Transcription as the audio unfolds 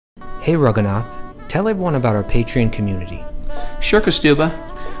Hey Raghunath, tell everyone about our Patreon community. Sure, Costello.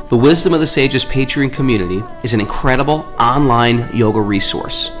 The Wisdom of the Sages Patreon community is an incredible online yoga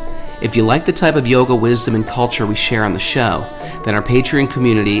resource. If you like the type of yoga wisdom and culture we share on the show, then our Patreon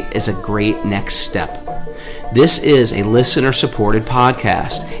community is a great next step. This is a listener-supported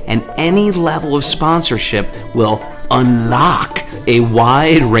podcast, and any level of sponsorship will unlock a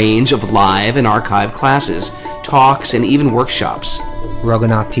wide range of live and archived classes, talks, and even workshops.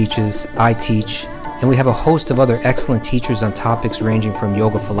 Raghunath teaches, I teach, and we have a host of other excellent teachers on topics ranging from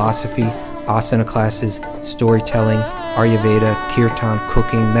yoga philosophy, asana classes, storytelling, Ayurveda, kirtan,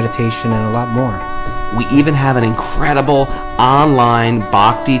 cooking, meditation, and a lot more. We even have an incredible online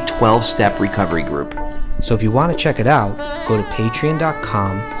Bhakti 12-step recovery group. So if you want to check it out, go to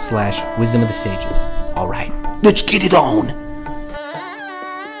patreon.com/wisdom of the sages. All right, let's get it on.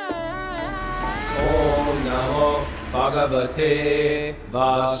 Om Namo Bhagavate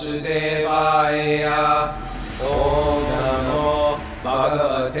Vasudevaya. Om Namo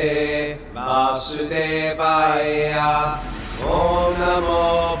Bhagavate Vasudevaya. Om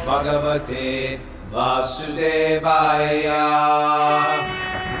Namo Bhagavate Vasudevaya.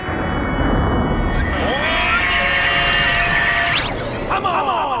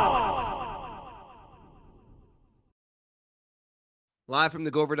 Live from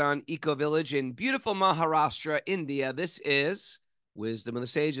the Govardhan Eco Village in beautiful Maharashtra, India, this is Wisdom of the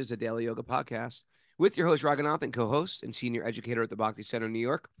Sages, a daily yoga podcast with your host, Raghunath, and co-host and senior educator at the Bhakti Center in New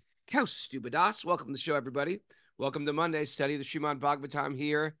York, Costello. Welcome to the show, everybody. Welcome to Monday's study of the Srimad Bhagavatam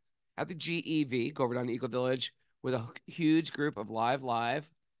here at the GEV, Govardhan Eco Village, with a huge group of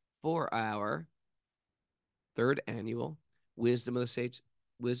live for our third annual Wisdom of the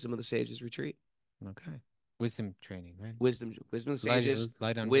Sages retreat. Okay. Wisdom training, right? Wisdom of the Sages,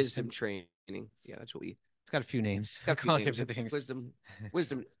 light on wisdom training. Yeah, that's what we. It's got a few names. It's got a few names. Things.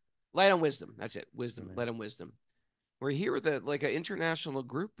 Wisdom, light on wisdom. That's it. Wisdom, light on wisdom. We're here with an international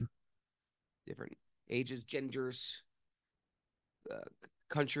group, different ages, genders,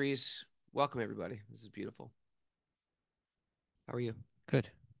 countries. Welcome, everybody. This is beautiful. How are you? Good.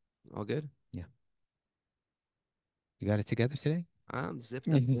 All good? Yeah. You got it together today? I'm zipped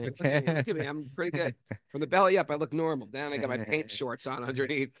up. Look at me. I'm pretty good. From the belly up, I look normal. Down, I got my paint shorts on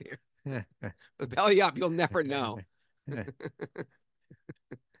underneath here. The belly up, you'll never know.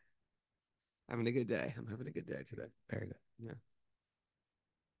 Having a good day. I'm having a good day today. Very good. Yeah.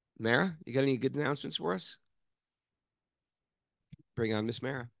 Mara, you got any good announcements for us? Bring on Miss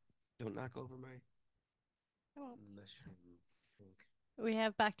Mara. Don't knock over my. We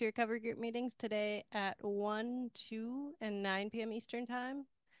have Back to Recovery group meetings today at 1, 2, and 9 p.m. Eastern Time.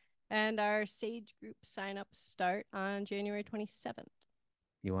 And our SAGE group sign-ups start on January 27th.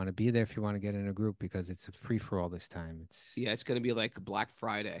 You want to be there if you want to get in a group because it's a free-for-all this time. Yeah, it's going to be like Black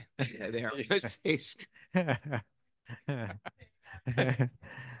Friday. There.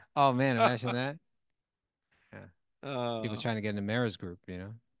 Oh, man, imagine that. Yeah. People trying to get into Mara's group, you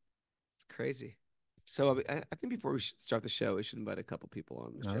know? It's crazy. So I think before we start the show, we should invite a couple people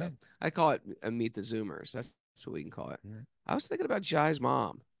on the show. Right. I call it Meet the Zoomers. That's what we can call it. Yeah. I was thinking about Jai's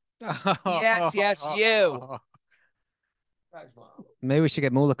mom. Yes, you. Maybe we should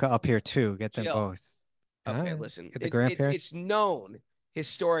get Mulika up here, too. Get them both. Okay, listen. Get the grandparents. It's known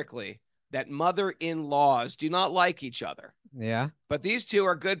historically that mother-in-laws do not like each other. Yeah. But these two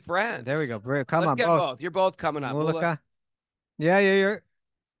are good friends. There we go. Come on, get both. You're both coming up. Mulika. Yeah, you're.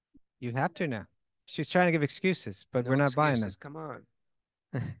 You have to now. She's trying to give excuses, but we're not buying them. Come on.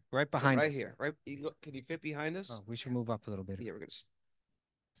 Right behind us. Right here. Right. Can you fit behind us? Oh, we should move up a little bit. Yeah, we're going to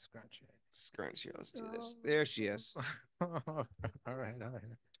scrunch it. Scrunch here. Let's do this. There she is. All right.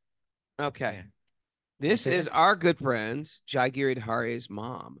 Okay. Yeah. This is our good friend, Jai Hari's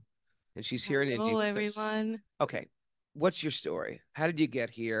mom. And she's here in India. Hello, everyone. Okay. What's your story? How did you get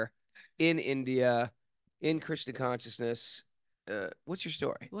here in India, in Krishna consciousness? What's your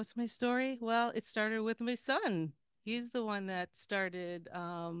story? What's my story? Well, it started with my son. He's the one that started,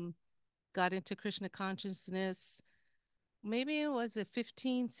 got into Krishna consciousness. Maybe it was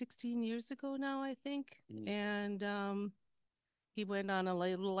 15, 16 years ago now, I think. And he went on a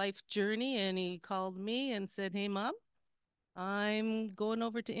little life journey and he called me and said, "Hey, Mom, I'm going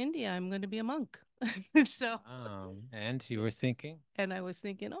over to India. I'm going to be a monk." So. And you were thinking? And I was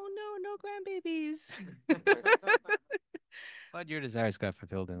thinking, oh, no grandbabies. But your desires got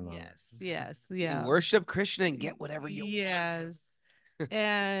fulfilled in love. Yes, yeah. You worship Krishna and get whatever you want. Yes.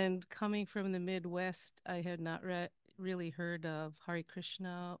 And coming from the Midwest, I had not really heard of Hare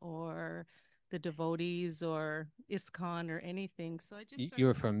Krishna or the devotees or ISKCON or anything. So I just You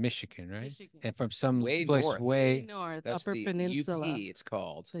were from Michigan, right? Michigan. And from some Way place north. way north, That's Upper the Peninsula. UP, it's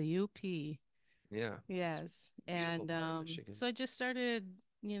called. The UP. Yeah. Yes. Beautiful And part of Michigan. so I just started,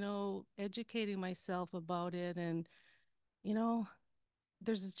 educating myself about it. And, you know,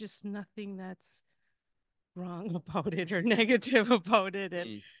 there's just nothing that's wrong about it or negative about it.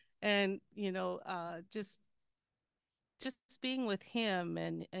 And just being with him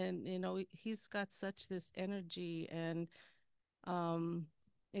and he's got such this energy and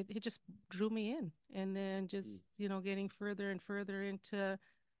it just drew me in. And then just getting further and further into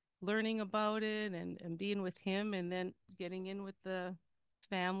learning about it and being with him, and then getting in with the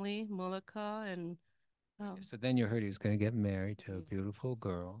family Mulika. And So then you heard he was going to get married to a beautiful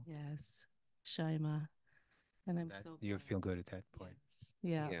girl. yes, Shaima. And I'm That so you glad. feel good at that point.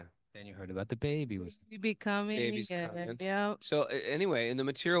 Yeah. Yeah. Then you heard about the baby was Becoming. Baby's coming. Yeah. So anyway, in the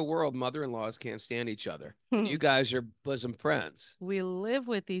material world, mother-in-laws can't stand each other. You guys are bosom friends. We live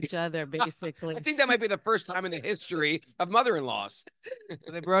with each other, basically. I think that might be the first time in the history of mother-in-laws. Well,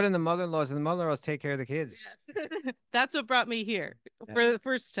 they brought in the mother-in-laws, and the mother-in-laws take care of the kids. That's what brought me here for the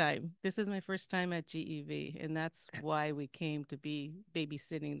first time. This is my first time at GEV, and that's why we came to be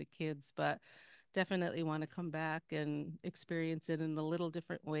babysitting the kids. But definitely want to come back and experience it in a little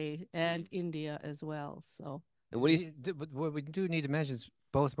different way, and India as well. So, And what do you? What we do need to mention is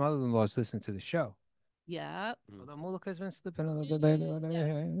both mother-in-laws listen to the show. yeah, Although Mulika's been slipping a little bit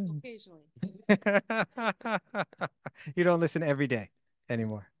occasionally. You don't listen every day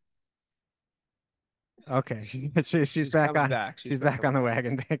anymore. Okay, she's back coming on. back. She's back on the coming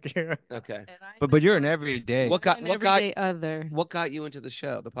wagon. Thank you. Okay. But you're an everyday. What got An what got everyday other. what got you into the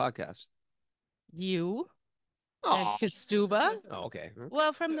show, the podcast? You and Oh, Kastuba. oh okay.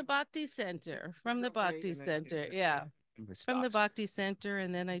 Well, from the Bhakti Center. From the Bhakti Center. Yeah. From the Bhakti Center.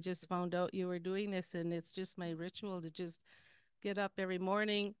 And then I just found out you were doing this, and it's just my ritual to just get up every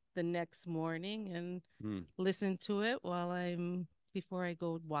morning, the next morning, and listen to it before I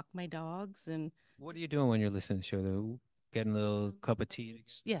go walk my dogs. And What are you doing when you're listening to the show? Though? Getting a little cup of tea.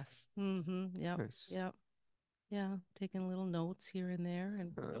 yes. Yep. Nice. Yep. Yeah. Taking little notes here and there.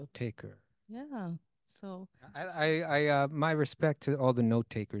 And Note taker. yeah. So My respect to all the note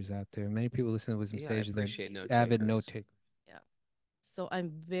takers out there. Many people listen to Wisdom Yeah, I Stage. They're appreciate note avid takers. note takers. yeah. So I'm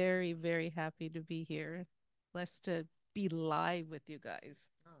very, very happy to be here. Blessed to be live with you guys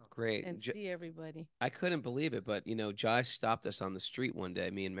Great. and see everybody. I couldn't believe it, but Jai stopped us on the street one day.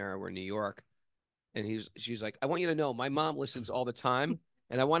 Me and Mara were in New York, and she's like, "I want you to know, my mom listens all the time,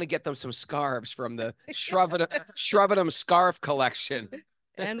 and I want to get them some scarves from the Shravanam scarf collection."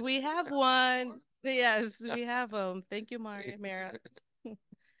 And we have one. Yes, we have them. Thank you, Mara.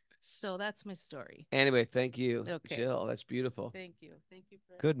 So that's my story. Anyway, thank you, Okay. Jill. That's beautiful. Thank you. Thank you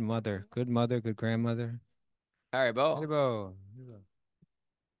for Good mother, good grandmother. Haribo. Haribo.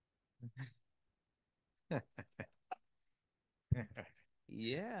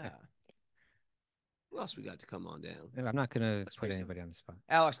 Yeah. Who else we got to come on down? I'm not gonna Let's put face it. anybody on the spot.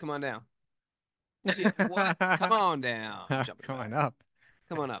 Alex, come on down. What? Come on down. Come on up.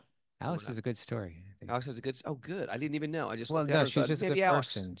 Come on up. Alex is a good story. I think. Alex has a good. Oh, good. I didn't even know. I just Well, looked at no, her and she's thought, just a maybe good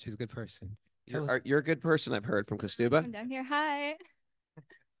Alex. person. She's a good person. You're a good person. I've heard from Kastuba. I'm down here. Hi.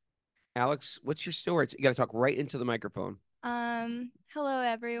 Alex, what's your story? You got to talk right into the microphone. Hello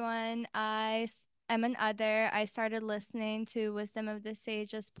everyone. I'm an other. I started listening to Wisdom of the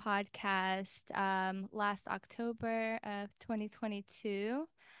Sages podcast last October of 2022.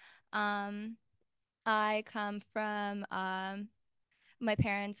 I come from my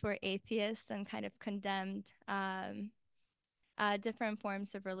parents were atheists and kind of condemned different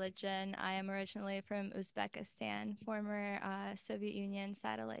forms of religion. I am originally from Uzbekistan, former Soviet Union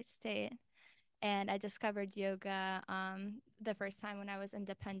satellite state. And I discovered yoga the first time when I was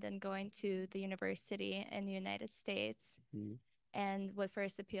independent, going to the university in the United States. And what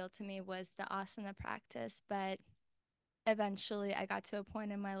first appealed to me was the asana practice. But eventually I got to a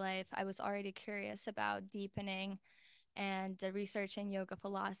point in my life, I was already curious about deepening and researching yoga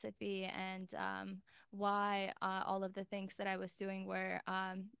philosophy and why all of the things that I was doing were,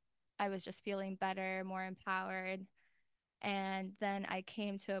 I was just feeling better, more empowered. And then I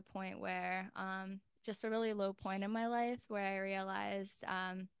came to a point where just a really low point in my life where I realized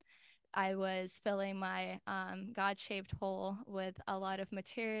I was filling my God-shaped hole with a lot of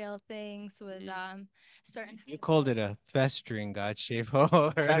material things, with certain. You called it a festering God-shaped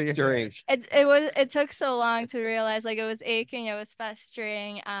hole. Festering. It took so long to realize, like, it was aching, it was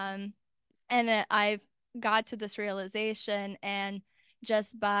festering, and I got to this realization, and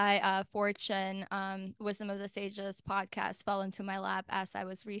just by fortune, Wisdom of the Sages podcast fell into my lap as I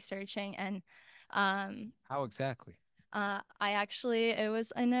was researching. And how exactly? it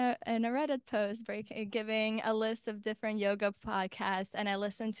was in a Reddit post giving a list of different yoga podcasts, and I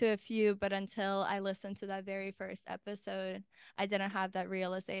listened to a few, but until I listened to that very first episode, I didn't have that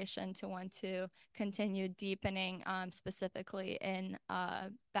realization to want to continue deepening, specifically in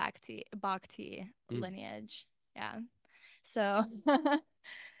bhakti lineage. Yeah. So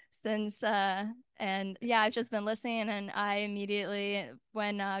since and yeah, I've just been listening, and I immediately,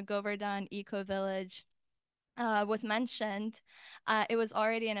 when Govardhan Eco Village was mentioned, it was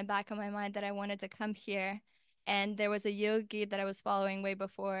already in the back of my mind that I wanted to come here. And there was a yogi that I was following way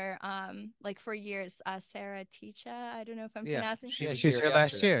before, like for years, Sarah Teacha. I don't know if I'm pronouncing. She was here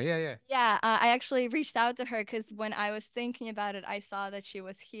last year. Yeah. Yeah, I actually reached out to her because when I was thinking about it, I saw that she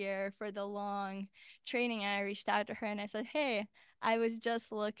was here for the long training, and I reached out to her and I said, "Hey, I was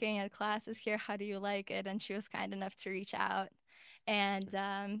just looking at classes here. How do you like it?" And she was kind enough to reach out and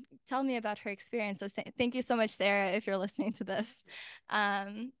tell me about her experience. So thank you so much, Sarah, if you're listening to this.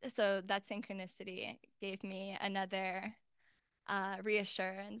 So that synchronicity gave me another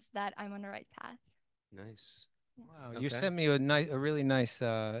reassurance that I'm on the right path. Nice. Wow, you sent me a really nice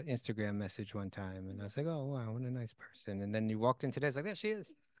Instagram message one time, and I was like, "Oh wow, what a nice person!" And then you walked into this, like, there she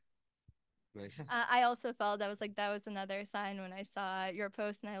is. Nice. I also felt that was another sign when I saw your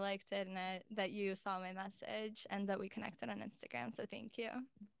post and I liked it, and that you saw my message and that we connected on Instagram. So thank you.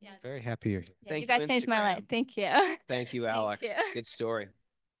 Yeah, very happy you're here. Yeah, you guys changed my life. Thank you. Thank you, Alex. Thank you. Good story.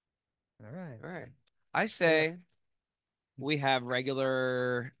 All right. I say we have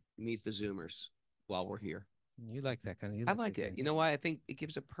regular Meet the Zoomers while we're here. You like that kind of? I like it. You know why? I think it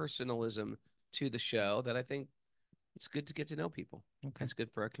gives a personalism to the show that I think it's good to get to know people. Okay. It's good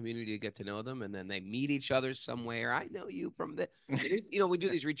for our community to get to know them, and then they meet each other somewhere. I know you from the, we do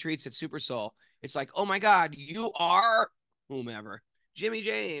these retreats at Super Soul. It's like, oh my God, you are whomever, Jimmy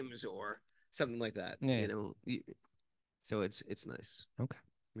James or something like that. Yeah. So it's nice. Okay.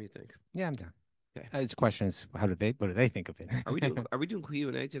 What do you think? Yeah, I'm down. Okay. It's question is, what do they think of it? Are we doing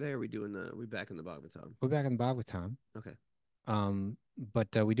Q&A today? Or are we doing? We back in the Bhagavatam? We're back in the Bhagavatam. Okay.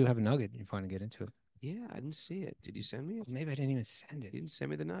 But we do have a nugget if you want to get into it. Yeah, I didn't see it. Did you send me it? Maybe I didn't even send it. You didn't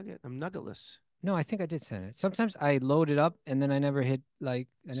send me the nugget. I'm nuggetless. No, I think I did send it. Sometimes I load it up and then I never hit I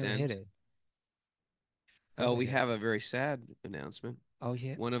never hit it. Oh, we have a very sad announcement. Oh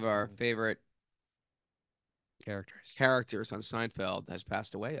yeah. One of our favorite characters on Seinfeld has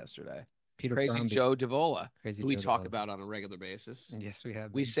passed away yesterday. Peter Crazy Crombie. Joe Davola, Crazy who we Joe talk Davola. about on a regular basis. Yes, we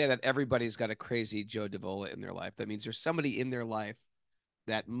have. We say that everybody's got a crazy Joe Davola in their life. That means there's somebody in their life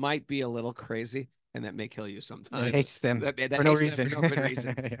that might be a little crazy and that may kill you sometimes. It hates them that for no hates reason. them for no good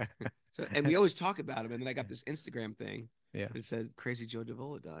reason. Yeah. So, and we always talk about him. And then I got this Instagram thing. Yeah. It says Crazy Joe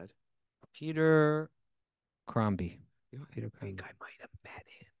Davola died. Peter Crombie. I think I might have met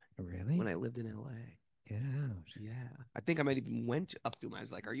him. Really? When I lived in LA. Get out. Yeah. I think I might even went up to him. I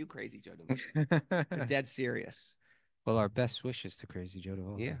was like, "Are you Crazy Joe Davola?" I'm dead serious. Well, our best wishes to Crazy Joe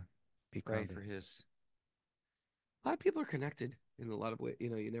Davola. Yeah. Be Pray Crombie. for his. A lot of people are connected in a lot of ways.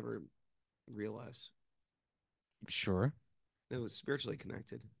 You never realize. Sure. It was spiritually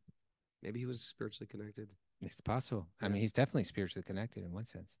connected. Maybe he was spiritually connected. It's possible. Yeah. I mean, he's definitely spiritually connected in one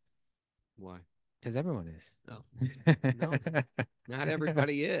sense. Why? Because everyone is. Oh. No. Not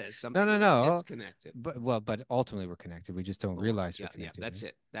everybody is. Some No. people are disconnected. But ultimately we're connected. We just don't realize we're connected. Yeah, that's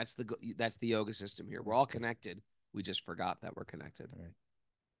it. That's the yoga system here. We're all connected. We just forgot that we're connected.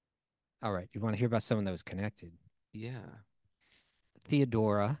 All right. You want to hear about someone that was connected? Yeah.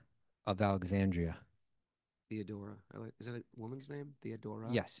 Theodora of Alexandria. Theodora. Is that a woman's name? Theodora?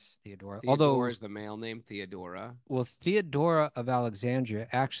 Yes, Theodora. Theodora is the male name, Theodora. Well, Theodora of Alexandria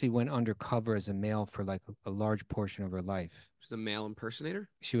actually went undercover as a male for like a large portion of her life. She's a male impersonator?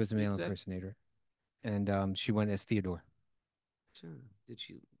 She was a male impersonator. And she went as Theodore. Did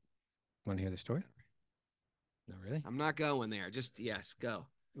she? Want to hear the story? No, really? I'm not going there. Just, yes, go.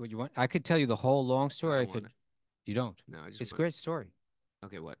 What you want? I could tell you the whole long story. You don't? No, it's a great story.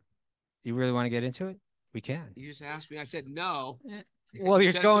 Okay, what? You really want to get into it? We can. You just asked me. I said no. Well,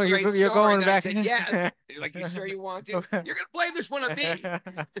 you're going back. I said yes. Like, you sure you want to? You're gonna blame this one on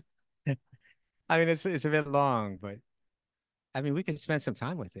me. I mean, it's a bit long, but I mean, we could spend some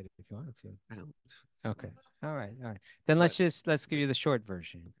time with it if you wanted to. I don't. Okay. All right. Then let's give you the short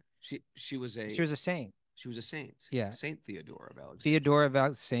version. She was a saint. She was a saint. Yeah. Saint Theodora of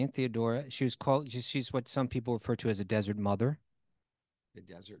Alexandria. Saint Theodora. She was called. She's what some people refer to as a desert mother. The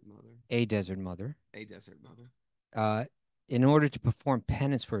desert mother. A desert mother. A desert mother. In order to perform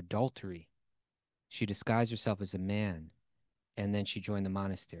penance for adultery, she disguised herself as a man and then she joined the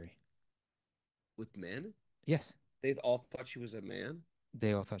monastery. With men? Yes, They all thought she was a man?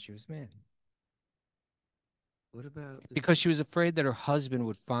 they all thought she was a man. What about this? Because she was afraid that her husband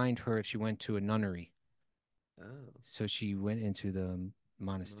would find her if she went to a nunnery. Oh, So she went into the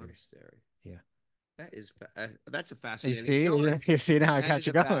monastery. monastery. Yeah. That's a You fascinating see, story. you see now I That got is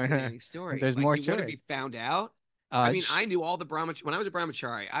you a going. fascinating story. There's Like, more you to want to it. be found out? I mean, I knew all the brahmachari. When I was a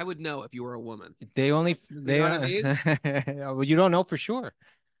brahmachari, I would know if you were a woman. They only You know what I mean? well, you don't know for sure.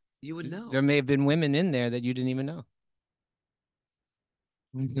 You would know. There may have been women in there that you didn't even know.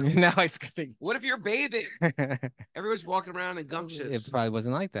 Now I think What if you're bathing? Everyone's walking around in gumptious. it probably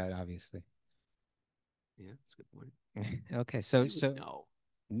wasn't like that, obviously. Yeah, that's a good point. Okay, so No.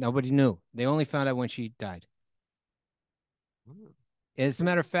 nobody knew. They only found out when she died. As a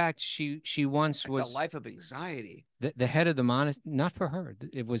matter of fact, she once It's a was life of anxiety. the head of the monastery. Not for her.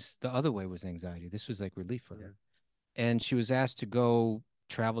 It was the other way was anxiety. This was like relief for her. And she was asked to go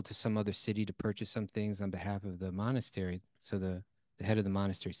travel to some other city to purchase some things on behalf of the monastery. So the head of the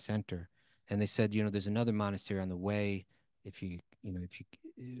monastery sent her, and they said, there's another monastery on the way. If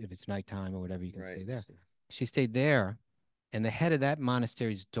if it's nighttime or whatever, you can stay there. She stayed there, and the head of that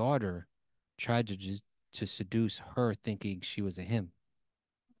monastery's daughter tried to seduce her, thinking she was a him.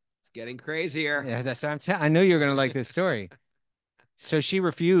 It's getting crazier. Yeah, that's what I'm telling. I knew you were gonna like this story. So she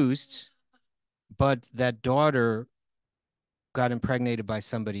refused, but that daughter got impregnated by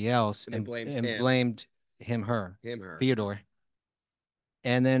somebody else And and him. blamed her, Her. Theodore.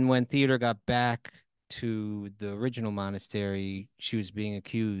 And then when Theodore got back to the original monastery, she was being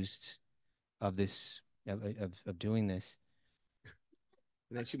accused of this of doing this.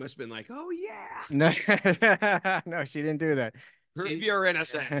 And then she must have been like, "Oh yeah, No, no, she didn't do that. prove your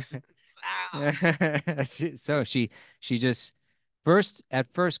innocence." So she just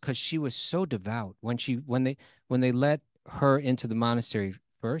at first because she was so devout when they let her into the monastery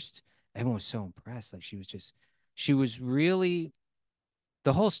first, everyone was so impressed. Like she was really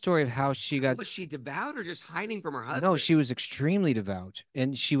the whole story of how she got. Was she devout or just hiding from her husband? No, she was extremely devout,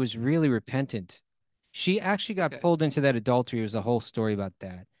 and she was really repentant. She actually got pulled into that adultery. It was a whole story about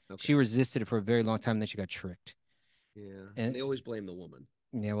that. She resisted it for a very long time, and then she got tricked. Yeah, and they always blame the woman.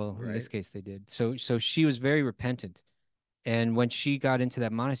 Yeah, well, in this case, they did. So she was very repentant, and when she got into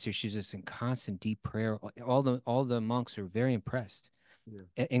that monastery, she was just in constant deep prayer. All the monks are very impressed,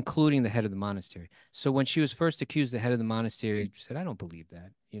 including the head of the monastery. So when she was first accused, the head of the monastery said, "I don't believe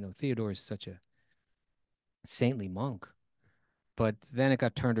that. Theodore is such a saintly monk." But then it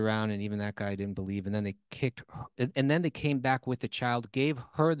got turned around, and even that guy didn't believe. And then they kicked her, and then they came back with the child, gave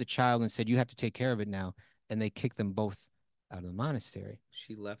her the child, and said, "You have to take care of it now." And they kicked them both out of the monastery.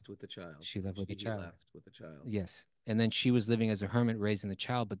 She left with the child. She left with the child. Left with the child. Yes, and then she was living as a hermit, raising the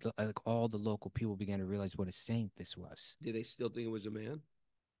child. But all the local people began to realize what a saint this was. Did they still think it was a man?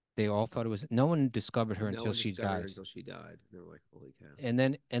 They all thought it was. No one discovered her until she died. Until she died, they were like, "Holy cow!" And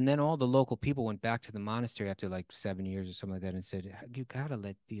then all the local people went back to the monastery after like 7 years or something like that, and said, "You gotta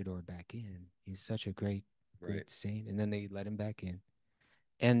let Theodore back in. He's such a great saint." And then they let him back in,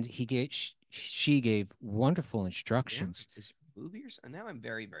 and she gave wonderful instructions. Yeah. Is it a movie or something? Now I'm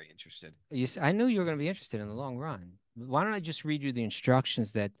very, very interested. Yes, I knew you were going to be interested in the long run. Why don't I just read you the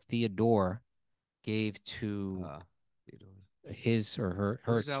instructions that Theodore gave to his or her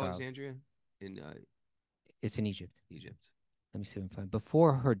Where's child? Alexandria? It's in Egypt. Egypt. Let me see if I can find.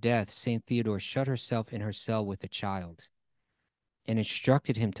 Before her death, Saint Theodore shut herself in her cell with the child and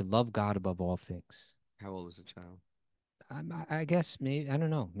instructed him to love God above all things. How old was the child? I guess maybe, I don't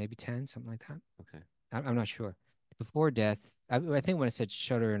know, maybe 10, something like that. Okay. I'm not sure. Before death, I think when it said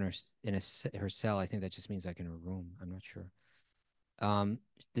shut her in her cell, I think that just means like in her room. I'm not sure.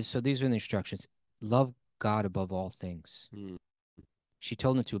 So these are the instructions. Love God above all things. She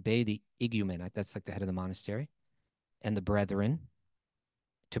told him to obey the igumen, that's like the head of the monastery, and the brethren,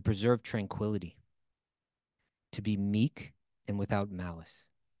 to preserve tranquility, to be meek and without malice.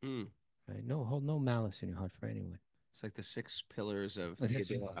 Right? Hold no malice in your heart for anyone. It's like the 6 pillars of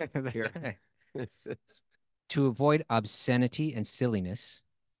to avoid obscenity and silliness.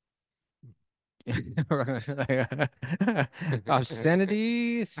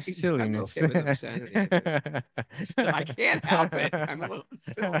 Obscenity, silliness. I'm okay with obscenity. I can't help it. I'm a little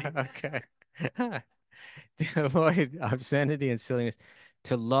silly. Okay. To avoid obscenity and silliness.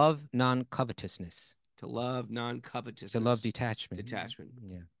 To love non-covetousness. To love non-covetousness. To love detachment. Detachment.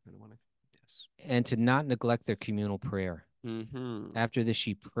 Yeah. I don't want to. Yes. And to not neglect their communal prayer. Mm-hmm. After this,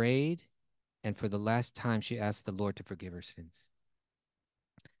 she prayed, and for the last time, she asked the Lord to forgive her sins.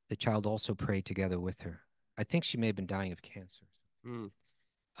 The child also prayed together with her. I think she may have been dying of cancer.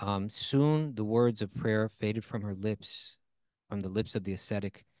 Soon, the words of prayer faded from her lips from the lips of the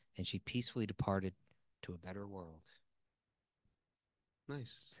ascetic, and she peacefully departed to a better world.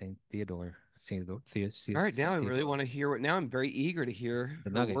 Nice. Saint Theodore. All right, now I really want to hear now I'm very eager to hear The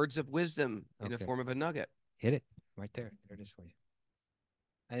her nugget. words of wisdom in a Okay. form of a nugget. Hit it right there. There it is for you.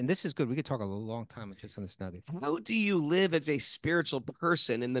 And this is good. We could talk a long time just on this nugget. How do you live as a spiritual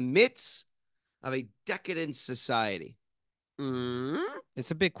person in the midst of a decadent society?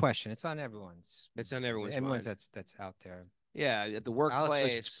 It's a big question. It's on everyone's. It's on everyone's Everyone's mind. that's out there. Yeah, at the Alex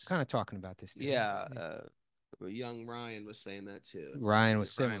workplace. was kind of talking about this today. Yeah, young Ryan was saying that too. Ryan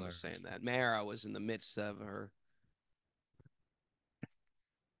was Ryan similar. was saying that. Mara was in the midst of her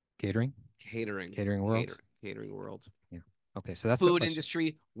Catering world. Catering world. Yeah. Okay, so that's Food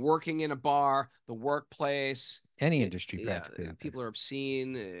industry, working in a bar, the workplace. Any industry, practically. Yeah, people are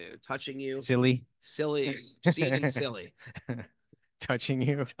obscene, touching you. Silly, obscene and silly. Touching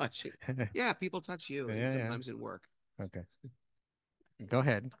you. Touching. Yeah, people touch you sometimes in work. Okay. Go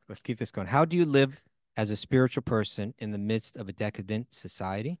ahead. Let's keep this going. How do you live as a spiritual person in the midst of a decadent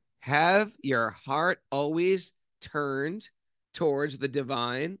society? Have your heart always turned towards the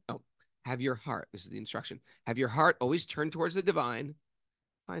divine. Oh, have your heart. This is the instruction. Have your heart always turned towards the divine.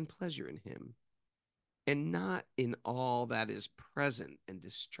 Find pleasure in him and not in all that is present and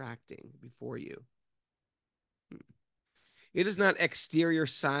distracting before you. It is not exterior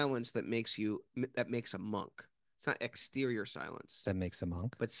silence that makes a monk. It's not exterior silence that makes a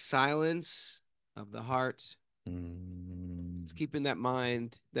monk, but silence of the heart. It's keeping that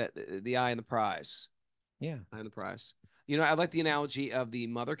mind, that the eye on the prize. Yeah, eye on the prize. You know, I like the analogy of the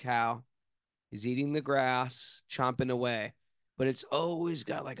mother cow is eating the grass, chomping away, but it's always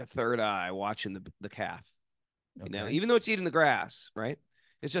got like a third eye watching the calf. You know, even though it's eating the grass, right?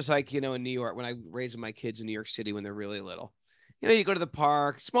 It's just like, you know, in New York, when I raised my kids in New York City when they're really little, you know, you go to the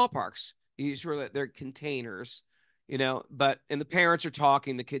park, small parks, you sort of, they're containers, you know, and the parents are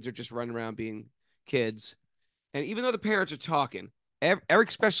talking, the kids are just running around being kids. And even though the parents are talking,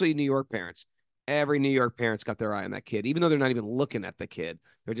 especially New York parents, every New York parent's got their eye on that kid, even though they're not even looking at the kid.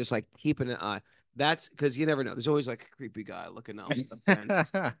 They're just like keeping an eye. That's because you never know. There's always like a creepy guy looking out. You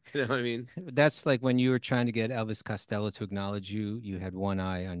know what I mean? That's like when you were trying to get Elvis Costello to acknowledge you, you had one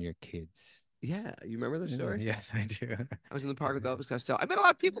eye on your kids. Yeah. You remember the story? Yes, I do. I was in the park with Elvis Costello. I met a lot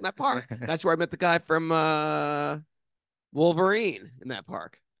of people in that park. That's where I met the guy from Wolverine in that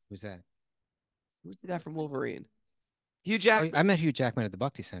park. Who's that? Who's the guy from Wolverine? Hugh Jackman. Oh, I met Hugh Jackman at the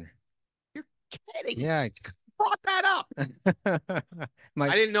Buckley Center. You're kidding. Yeah. Brought that up.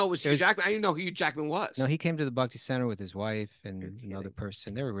 I didn't know it was Hugh Jackman. I didn't know who Hugh Jackman was. No, he came to the Buckley Center with his wife and another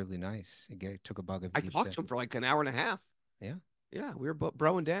person. They were really nice. He took a bug of I talked to him for like an hour and a half. Yeah. Yeah, we were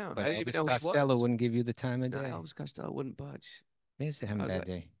broing down. But I didn't even know Costello wouldn't give you the time of day. No, Elvis Costello wouldn't budge. He used to have a bad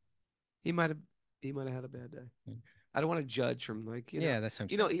day. He might have had a bad day. Okay. I don't want to judge from like, you know. Yeah, that's what I'm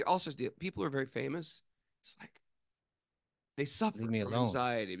saying. You know, he also people who are very famous. It's like they suffer from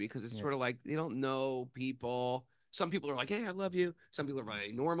anxiety because it's sort of like they don't know people. Some people are like, "Hey, I love you." Some people are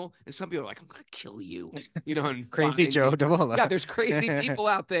very normal, and some people are like, "I'm gonna kill you." You know, and crazy Joe Davola. Yeah, there's crazy people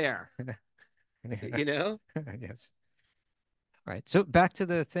out there. You know. Yes. All right. So back to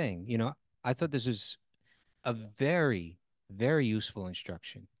the thing. You know, I thought this was a very, very useful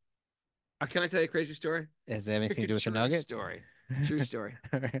instruction. Can I tell you a crazy story? Has that anything to do with the nugget? True story.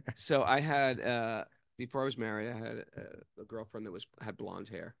 So I had before I was married, I had a girlfriend that had blonde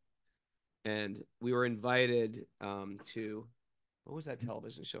hair, and we were invited to what was that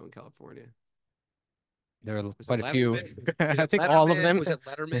television show in California? There were quite a few. I think all of them. Was it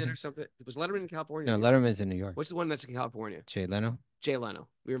Letterman or something? Was Letterman in California? No, Letterman's in New York. What's the one that's in California? Jay Leno. Jay Leno.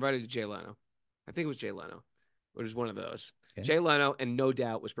 We were invited to Jay Leno. I think it was Jay Leno. It was one of those. Okay. Jay Leno and No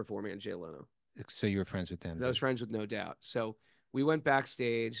Doubt was performing on Jay Leno. So you were friends with them? I was friends with No Doubt. So we went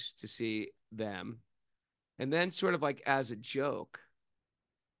backstage to see them. And then sort of like as a joke,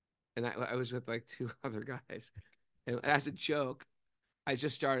 and I was with like two other guys. And as a joke, I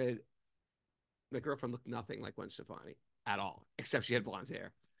just started, my girlfriend looked nothing like Gwen Stefani at all, except she had blonde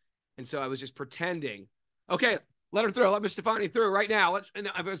hair. And so I was just pretending, okay, let her through. Let Miss Stefani through right now. And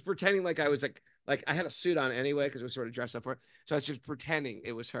I was pretending like I was like I had a suit on anyway because I was sort of dressed up for it. So I was just pretending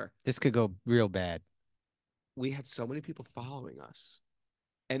it was her. This could go real bad. We had so many people following us.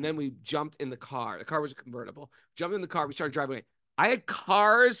 And then we jumped in the car. The car was a convertible. Jumped in the car. We started driving away. I had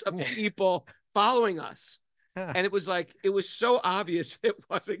cars of people following us. And it was like, it was so obvious it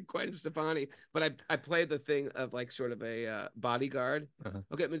wasn't Gwen Stefani. But I played the thing of like sort of a bodyguard.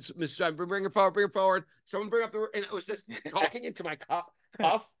 Okay, Miss, bring her forward. Someone bring up the, and it was just talking into my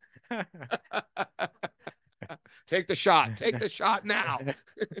cuff. Take the shot now.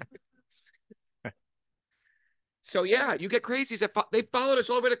 So yeah, you get crazies that they followed us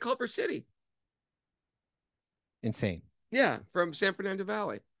all the way to Culver City. Insane. Yeah, from San Fernando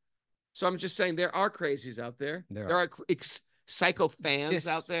Valley. So I'm just saying there are crazies out there. There are psycho fans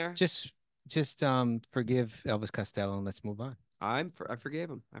out there. Just forgive Elvis Costello and let's move on. I forgave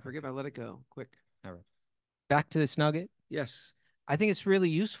him. I let it go quick. All right. Back to this nugget. Yes. I think it's really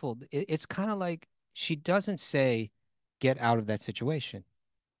useful. It's kind of like she doesn't say, get out of that situation.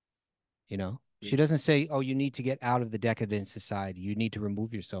 You know, she doesn't say, oh, you need to get out of the decadent society. You need to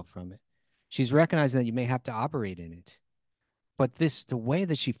remove yourself from it. She's recognizing that you may have to operate in it. But the way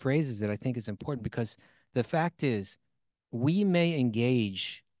that she phrases it, I think is important because the fact is we may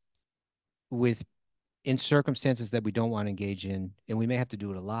engage in circumstances that we don't want to engage in, and we may have to do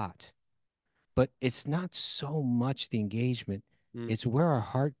it a lot. But it's not so much the engagement. It's where our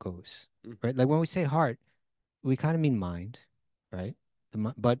heart goes, right? Like when we say heart, we kind of mean mind, right?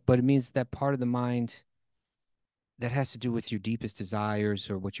 But it means that part of the mind that has to do with your deepest desires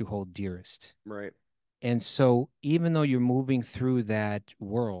or what you hold dearest. Right. And so even though you're moving through that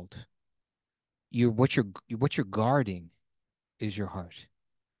world, what you're guarding is your heart,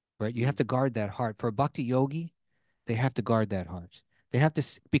 right? You have to guard that heart. For a bhakti yogi, they have to guard that heart. They have to,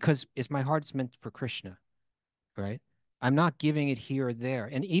 because my heart's meant for Krishna, right? I'm not giving it here or there.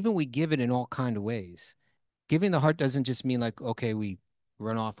 And even we give it in all kind of ways. Giving the heart doesn't just mean like, okay, we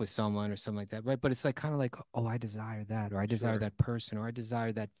run off with someone or something like that, right? But it's like kind of like, oh, I desire that, or I desire that person, or I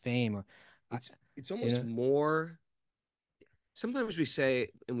desire that fame, or it's almost more. Sometimes we say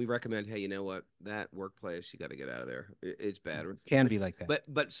and we recommend, hey, you know what? That workplace, you got to get out of there. It's bad. Can be like that.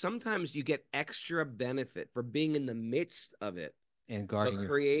 But sometimes you get extra benefit for being in the midst of it. And guarding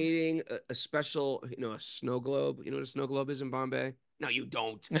creating a special, a snow globe. You know what a snow globe is in Bombay? No, you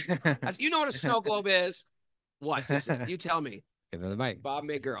don't. You know what a snow globe is? What? You tell me. Give her the mic. Bob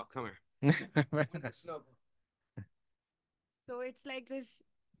May girl, come here. So it's like this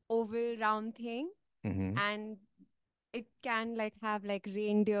oval round thing, and it can like have like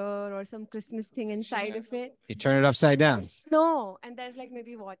reindeer or some Christmas thing inside of it. You turn it upside down. Snow, and there's like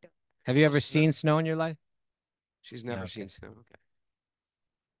maybe water. Have you ever seen snow in your life? She's never seen snow.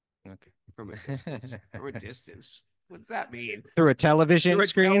 Okay. From a distance. From a distance. What does that mean? Through a television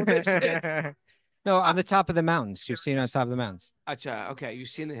screen? No, on the top of the mountains. You've seen it on top of the mountains. Acha, okay. You've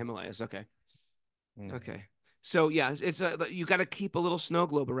seen the Himalayas. Okay. Okay. So yeah, it's you got to keep a little snow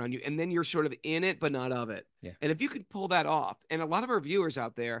globe around you, and then you're sort of in it, but not of it. Yeah. And if you could pull that off, and a lot of our viewers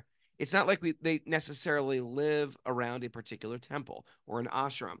out there, it's not like they necessarily live around a particular temple or an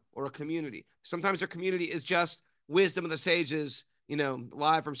ashram or a community. Sometimes their community is just wisdom of the sages,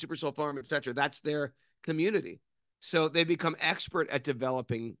 live from Super Soul Farm, etc. That's their community. So they become expert at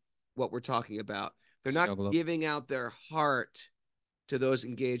developing what we're talking about. They're not giving out their heart to those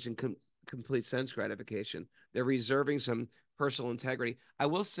engaged in complete sense gratification. They're reserving some personal integrity. I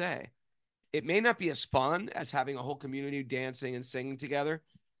will say, it may not be as fun as having a whole community dancing and singing together,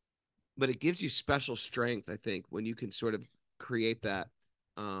 but it gives you special strength, I think, when you can sort of create that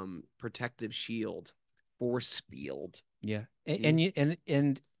protective shield, force field. Yeah.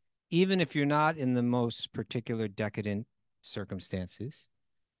 And even if you're not in the most particular decadent circumstances,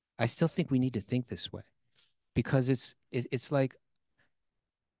 I still think we need to think this way, because it's like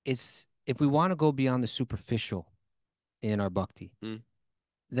if we want to go beyond the superficial in our bhakti,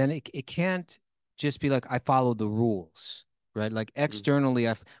 then it can't just be like I follow the rules, right? Like externally,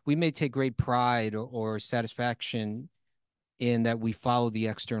 we may take great pride or satisfaction in that we follow the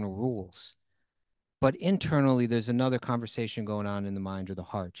external rules. But internally, there's another conversation going on in the mind or the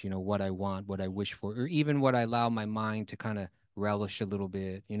heart, what I want, what I wish for, or even what I allow my mind to kind of relish a little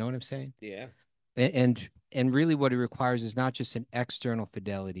bit. You know what I'm saying? Yeah. And really what it requires is not just an external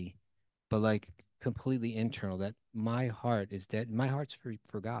fidelity, but like completely internal, that my heart is dead. My heart's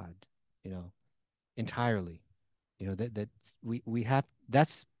for God, entirely. That we have,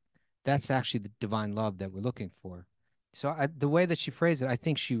 that's actually the divine love that we're looking for. So the way that she phrased it, I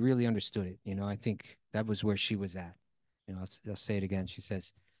think she really understood it. I think that was where she was at. I'll say it again. She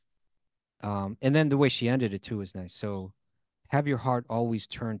says, and then the way she ended it too is nice. So have your heart always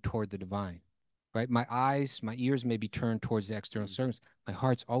turned toward the divine, right? My eyes, my ears may be turned towards the external service. My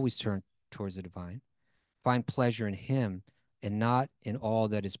heart's always turned towards the divine. Find pleasure in him and not in all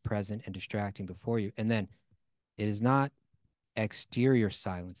that is present and distracting before you. And then it is not exterior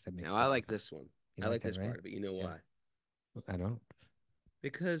silence that makes Now, I like this one. I like this part of it. You know why? I don't.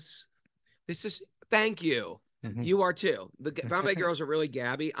 Because this is, thank you. You are too. The Bombay girls are really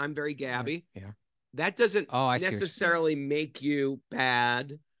gabby. I'm very gabby. Yeah. That doesn't necessarily make you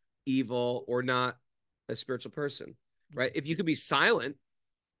bad, evil, or not a spiritual person, right? If you can be silent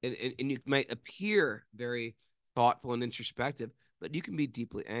and you might appear very thoughtful and introspective, but you can be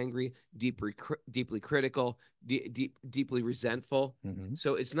deeply angry, deeply critical, deeply resentful.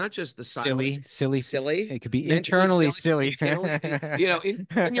 So it's not just the silence. Silly. It could be internally silly. You know,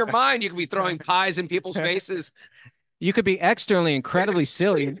 in your mind, you could be throwing pies in people's faces. You could be externally incredibly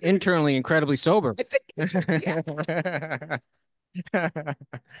silly and internally incredibly sober. I think, yeah.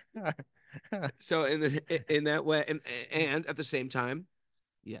 So in that way, and at the same time,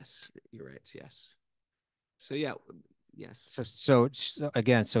 yes, you're right. Yes. So yeah, yes. So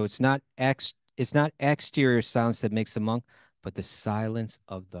again, so it's not exterior silence that makes the monk, but the silence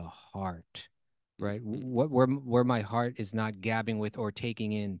of the heart, right? Where my heart is not gabbing with or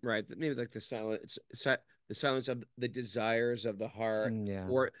taking in. Right. Maybe like the silence of the desires of the heart,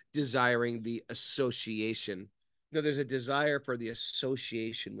 or desiring the association. You know, there's a desire for the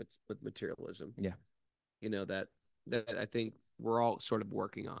association with materialism. Yeah. You know, that I think we're all sort of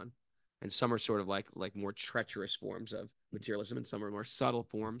working on. And some are sort of like more treacherous forms of materialism, and some are more subtle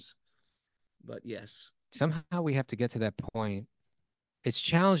forms. But yes. Somehow we have to get to that point. It's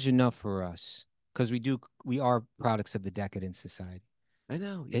challenged enough for us because we are products of the decadent society. I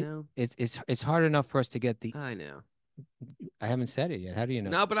know, it's hard enough for us to get the. I know. I haven't said it yet. How do you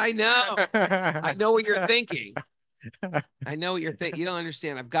know? No, but I know. I know what you're thinking. I know what you're thinking. You don't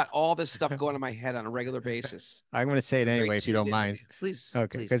understand. I've got all this stuff going in my head on a regular basis. I'm going to say it anyway, if you don't mind. Please.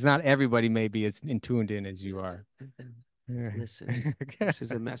 Okay. Because not everybody may be as tuned in as you are. Listen, this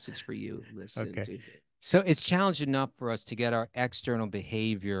is a message for you. Listen to it. So it's challenged enough for us to get our external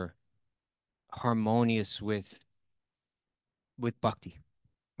behavior harmonious with bhakti,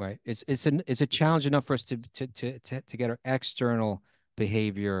 right? It's a challenge enough for us to get our external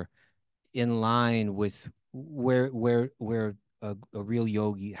behavior in line with where a real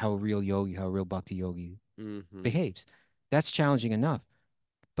yogi, how a real bhakti yogi behaves. That's challenging enough.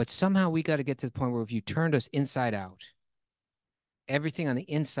 But somehow we got to get to the point where if you turned us inside out, everything on the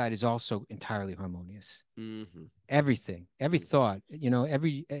inside is also entirely harmonious. Everything, every thought, you know,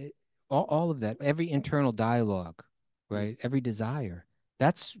 all of that, every internal dialogue, right? Every desire.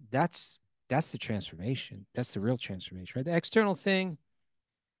 That's the transformation. That's the real transformation, right? The external thing,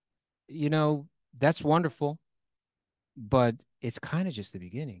 you know, that's wonderful, but it's kind of just the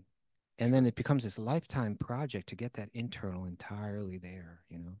beginning. And then it becomes this lifetime project to get that internal entirely there,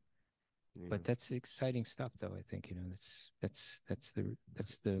 you know. But that's exciting stuff, though. I think, you know, that's the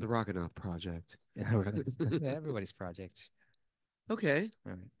Raghunath project. Everybody's project. Okay,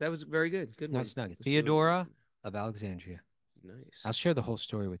 right. That was very good. Good nice nugget. Theodora of Alexandria. Nice. I'll share the whole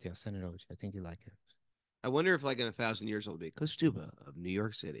story with you. I'll send it over to you. I think you like it. I wonder if, like, in 1,000 years, it'll be Costello of New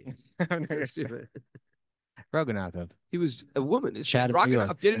York City. Raghunath. He was a woman.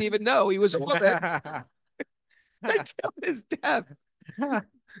 Raghunath didn't even know he was a woman until his death.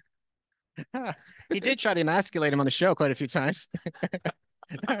 He did try to emasculate him on the show quite a few times.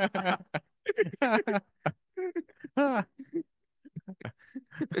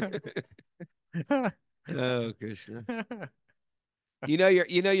 Oh, Krishna. You know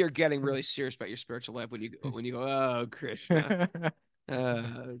you're getting really serious about your spiritual life when you go, oh, Krishna.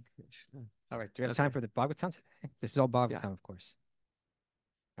 Oh, Krishna. All right. Do we have time for the Bhagavatam today? This is all Bhagavatam, of course.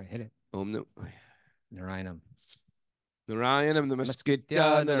 All right, hit it. Om no. Narayanam. Narayanam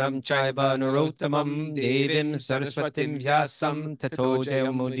namaskritya naram chaiva narottamam devim saraswatim vyasam tato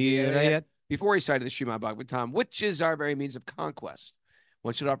jayamudirayat. Before he cited the Srimad Bhagavatam, which is our very means of conquest,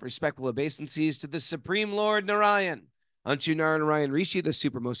 one should offer respectful obeisances to the Supreme Lord Narayan, unto Narayan Rishi, the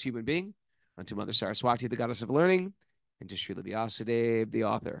supermost human being, unto Mother Saraswati, the goddess of learning, and to Srila Vyasadeva, the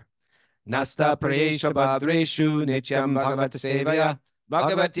author. Nasta Praesha Bhadreshu Nityam Bhagavata Sevaya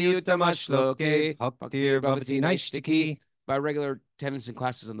Bhagavati Uttamashloke Bhaktir Bhavati Naishtiki. By regular attendance and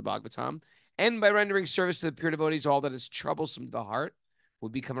classes on the Bhagavatam, and by rendering service to the pure devotees, all that is troublesome to the heart will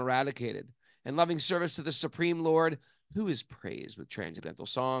become eradicated, and loving service to the Supreme Lord, who is praised with transcendental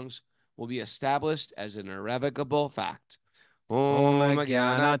songs, will be established as an irrevocable fact. Om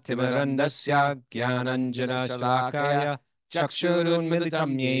Jnana Timirandasya Jnananjana Shalakaya Chakshurun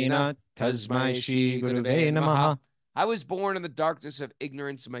Militam Yena Tasmai Shri Guruve Namaha. I was born in the darkness of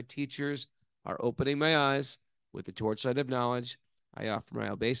ignorance, and my teachers are opening my eyes with the torchlight of knowledge. I offer my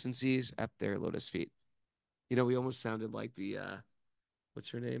obeisances at their lotus feet. You know, we almost sounded like the, what's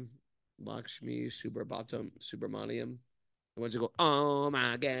her name? Lakshmi Subramaniam. The ones who go, oh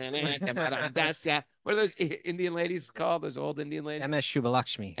my God, that's yeah. What are those Indian ladies called? Those old Indian ladies? MS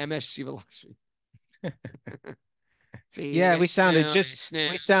Shubhalakshmi. MS Shubhalakshmi. Yeah, we sounded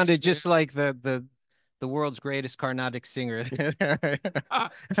just like the the world's greatest Carnatic singer.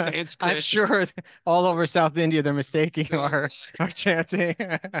 Sanskrit. I'm sure all over South India they're mistaking our chanting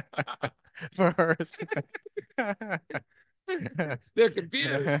for hers. They're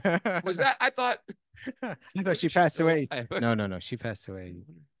confused. Was that? I thought she passed away. No. She passed away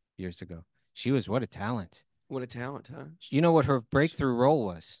years ago. She was what a talent. What a talent, huh? You know what her breakthrough role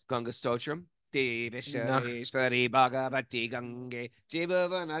was? Ganga Stotram. She played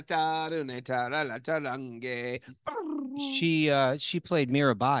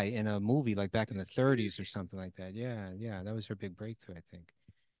Mirabai in a movie like back in the 30s or something like that. Yeah, that was her big breakthrough, I think.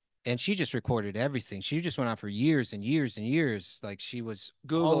 And she just recorded everything. She just went on for years and years and years. Like she was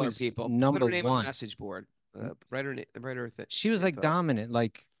Google always her, people. number Put her name one. on the message board. Write her thing. She was like dominant,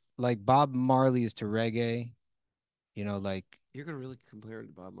 like Bob Marley is to reggae. You know, like you're gonna really compare her to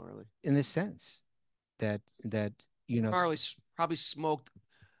Bob Marley in this sense that you know Marley probably smoked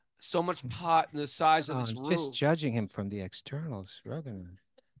so much pot in the size of this room. Just judging him from the externals, Raghu.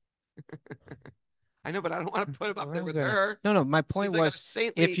 I know, but I don't want to put him up there with her. No. My point was,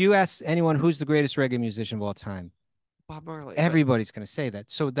 if you ask anyone who's the greatest reggae musician of all time, Bob Marley. Everybody's going to say that.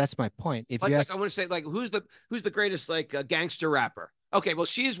 So that's my point. If you ask, I want to say, like, who's the greatest gangster rapper? Okay, well,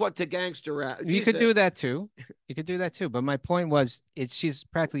 she's what to gangster rap. You could do that too. You could do that too. But my point was, she's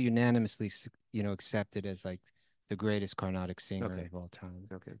practically unanimously, accepted as like the greatest Carnatic singer of all time.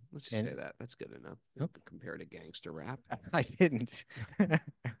 Okay, let's just say that. That's good enough. Nope. Compare to gangster rap. I didn't.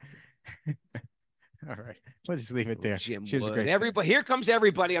 All right, we'll just leave it there. Jim Wood. Everybody, here comes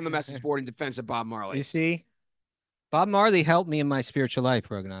everybody on the message board in defense of Bob Marley. You see, Bob Marley helped me in my spiritual life,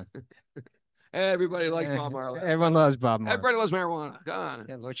 Raghunath. Everybody likes Bob Marley. Everyone loves Bob Marley. Everybody loves marijuana. Go on.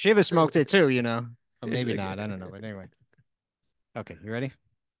 Yeah, Lord Shiva smoked it too, Or maybe not. I don't know. But anyway. Okay, you ready?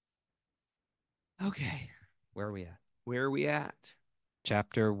 Okay. Where are we at? Where are we at?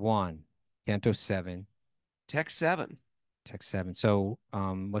 Chapter 1, Canto 7. Text 7. Text 7. So,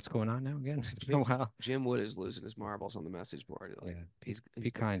 what's going on now again? It's been a while. Jim Wood is losing his marbles on the message board. Like, yeah,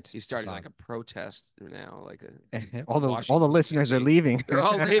 be kind. He's starting like a protest now. Like all the listeners are leaving. They're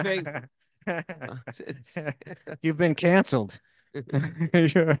all leaving. You've been canceled.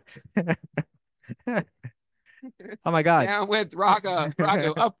 Oh my God! Down with Raghu,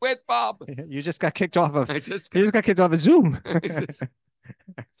 up with Bob. You just got kicked off of. You just got kicked off of Zoom. Okay.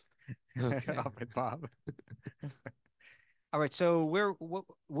 Up with Bob. All right, so we're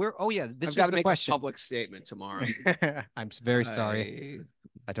oh yeah, this I've got to make question. A public statement tomorrow. I'm very sorry.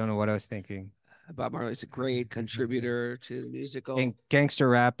 I don't know what I was thinking. Bob Marley's a great contributor to musical. And gangster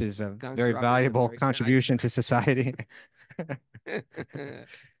rap is a very valuable contribution to society.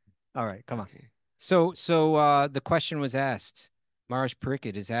 All right, come on. Okay. So the question was asked. Maharaj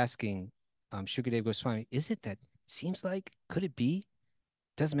Parikit is asking Shukadev Goswami, is it that seems like, could it be?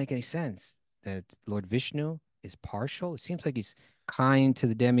 Doesn't make any sense that Lord Vishnu is partial. It seems like he's kind to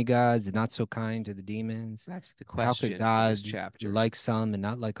the demigods, not so kind to the demons. That's the question. How could God like some and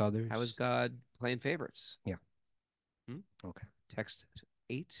not like others? How is God playing favorites? Yeah. Okay. Text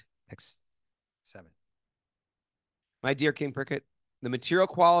 8. Text 7. My dear King Parikit, the material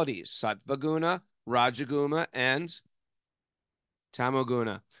qualities, Sattvaguna, Rajaguna, and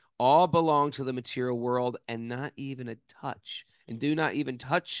Tamoguna, all belong to the material world and not even a touch, and do not even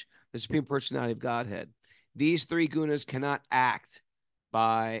touch the Supreme Personality of Godhead. These three gunas cannot act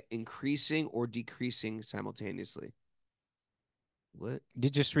by increasing or decreasing simultaneously. What?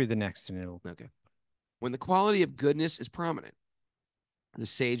 Just read the next and it'll... Okay. When the quality of goodness is prominent, the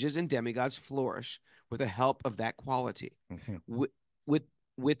sages and demigods flourish with the help of that quality, with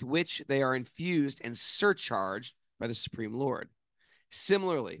which they are infused and surcharged by the Supreme Lord.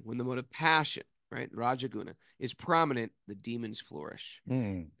 Similarly, when the mode of passion, right, Rajaguna, is prominent, the demons flourish.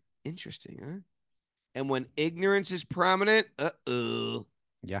 Interesting, huh? And when ignorance is prominent, the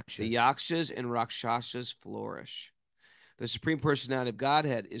yakshas and rakshasas flourish. The Supreme Personality of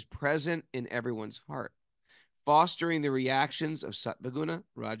Godhead is present in everyone's heart, fostering the reactions of Sattvaguna,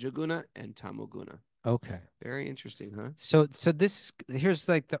 Rajaguna, and Tamoguna. Okay. Very interesting, huh? So here's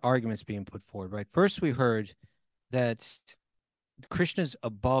like the arguments being put forward, right? First, we heard that Krishna's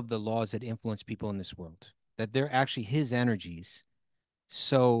above the laws that influence people in this world, that they're actually his energies.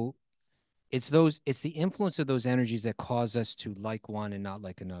 So it's the influence of those energies that cause us to like one and not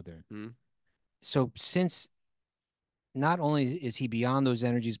like another. So since not only is he beyond those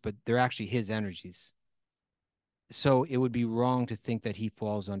energies, but they're actually his energies. So it would be wrong to think that he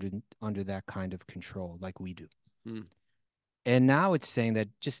falls under that kind of control like we do. And now it's saying that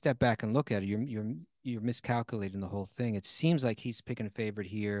just step back and look at it. You're miscalculating the whole thing. It seems like he's picking a favorite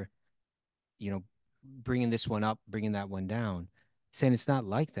here, bringing this one up, bringing that one down. saying it's not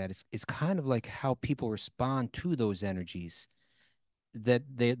like that. It's kind of like how people respond to those energies, that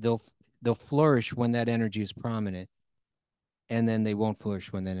they'll flourish when that energy is prominent, and then they won't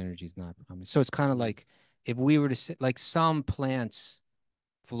flourish when that energy is not prominent. So it's kind of like if we were to say, like some plants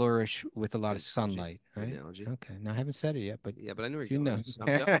flourish with a lot of sunlight, right? Analogy. Okay. Now I haven't said it yet, but Yeah, but I know where you you're know.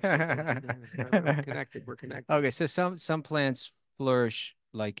 We're connected. We're connected. Okay, so some plants flourish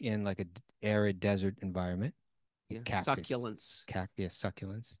like in like a arid desert environment. Yeah. Cactus. Succulents. Cactus,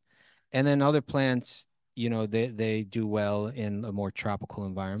 succulents. And then other plants, they do well in a more tropical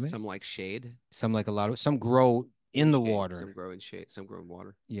environment. Some like shade. Some like some grow in the shade. water. Some grow in shade. Some grow in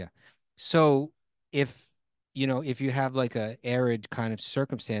water. Yeah. So if you have like a arid kind of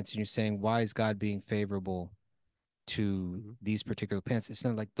circumstance and you're saying, why is God being favorable to these particular plants? It's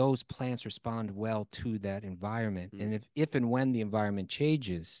not like those plants respond well to that environment. And if and when the environment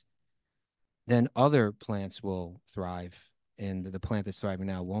changes, then other plants will thrive, and the plant that's thriving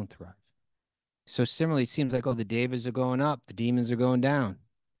now won't thrive. So similarly, it seems like, the devas are going up, the demons are going down.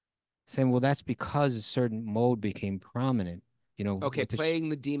 Saying, well, that's because a certain mode became prominent. Okay, playing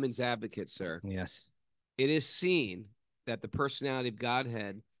the demon's advocate, sir. Yes. It is seen that the personality of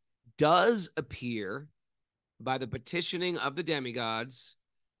Godhead does appear by the petitioning of the demigods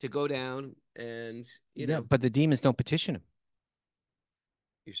to go down and, but the demons don't petition him.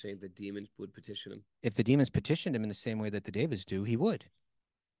 You're saying the demons would petition him? If the demons petitioned him in the same way that the devas do, he would.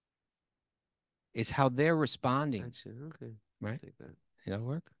 It's how they're responding. Gotcha. Okay. Right? I'll take that. That'll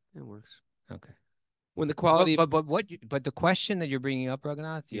work? It works. Okay. When the quality... But the question that you're bringing up,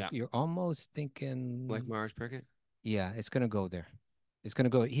 Raghunath, you're almost thinking... Like Maharaj Prakat? Yeah, it's going to go there. It's going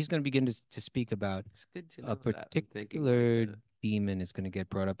to go... He's going to begin to speak about a particular demon is going to get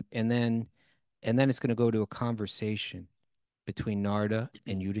brought up. And then it's going to go to a conversation between Narada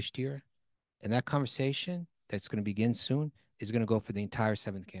and Yudhishthira. And that conversation that's going to begin soon is going to go for the entire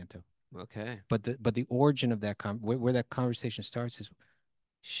 7th canto. Okay. But the origin of that where that conversation starts is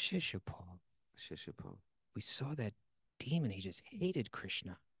Sisupala. We saw that demon. He just hated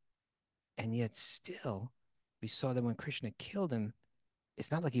Krishna. And yet still, we saw that when Krishna killed him,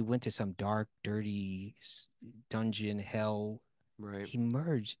 it's not like he went to some dark, dirty dungeon, hell. Right. He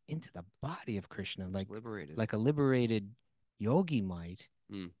merged into the body of Krishna, liberated. Like a liberated yogi might.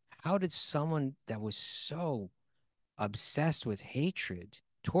 How did someone that was so obsessed with hatred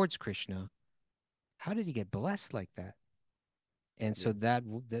towards Krishna, how did he get blessed like that? And so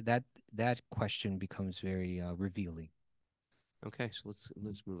that question becomes very revealing. Okay, so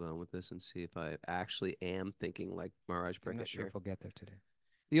let's move on with this and see if I actually am thinking like Maharaj Prakat. I'm not sure if we'll get there today.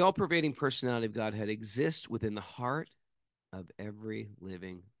 The all-pervading personality of Godhead exists within the heart of every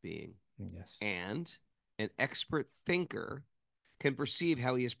living being. Yes. And an expert thinker can perceive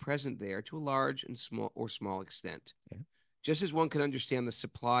how he is present there to a large and small extent. Yeah. Just as one can understand the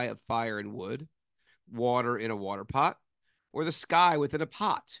supply of fire and wood, water in a water pot, or the sky within a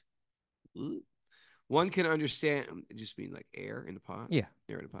pot. Ooh. One can understand, it just means like air in a pot? Yeah.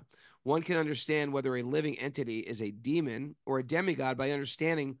 Air in a pot. One can understand whether a living entity is a demon or a demigod by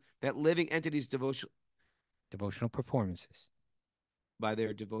understanding that living entities' devotional performances. By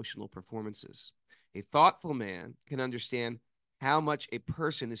their devotional performances. A thoughtful man can understand how much a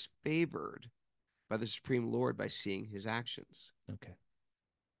person is favored by the Supreme Lord by seeing his actions. Okay.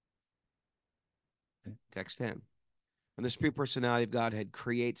 Text 10. And the Supreme Personality of Godhead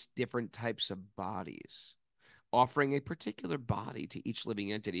creates different types of bodies, offering a particular body to each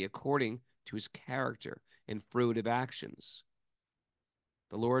living entity according to his character and fruitive actions.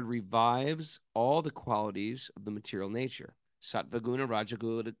 The Lord revives all the qualities of the material nature, sattva guna,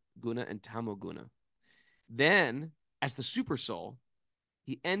 rajaguna, and tamoguna. Then, as the super soul,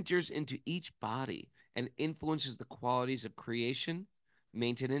 he enters into each body and influences the qualities of creation,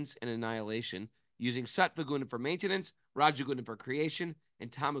 maintenance, and annihilation, using sattva guna for maintenance, rajaguna for creation,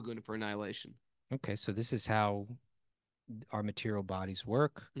 and tamoguna for annihilation. Okay, so this is how our material bodies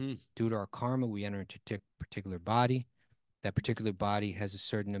work. Due to our karma, we enter into a particular body. That particular body has a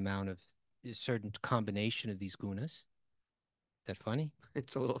certain combination of these gunas. Is that funny?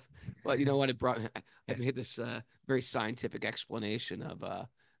 It's a little, well, you know what? I made this very scientific explanation of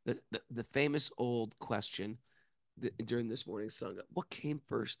the famous old question during this morning's sangha. What came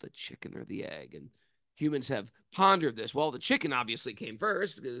first, the chicken or the egg? And humans have pondered this. Well, the chicken obviously came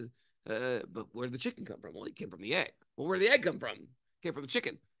first, but where did the chicken come from? Well, it came from the egg. Well, where did the egg come from? It came from the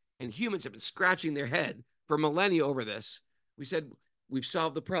chicken. And humans have been scratching their head for millennia over this. We said, we've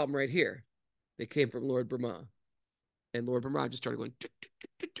solved the problem right here. They came from Lord Brahma. And Lord Brahma just started going,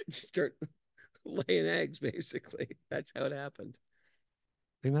 start laying eggs, basically. That's how it happened.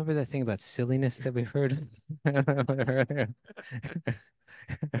 Remember that thing about silliness that we heard?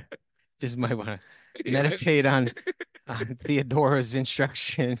 Just might want to meditate on Theodora's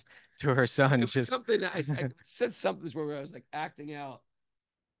instruction to her son. Just something I said something where I was like acting out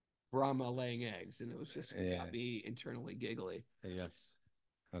Brahma laying eggs, and it was just got me internally giggly. Yes.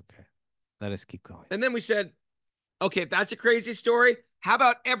 Okay. Let us keep going. And then we said, okay, if that's a crazy story, how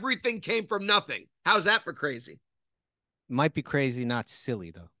about everything came from nothing? How's that for crazy? Might be crazy, not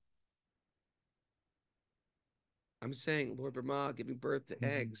silly though. I'm saying Lord Brahma giving birth to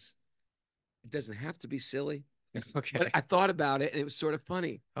eggs. It doesn't have to be silly. Okay. But I thought about it and it was sort of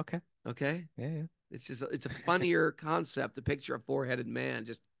funny. Okay. Okay. Yeah. It's a funnier concept to picture a four-headed man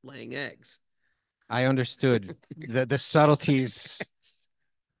just laying eggs. I understood the subtleties.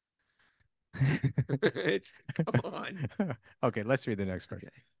 Come on. Okay, let's read the next part.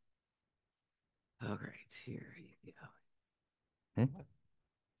 Okay. All right, here you go.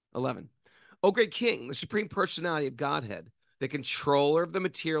 11. O great King, the supreme personality of Godhead, the controller of the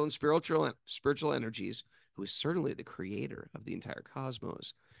material and spiritual energies, who is certainly the creator of the entire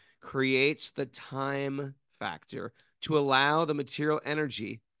cosmos, creates the time factor to allow the material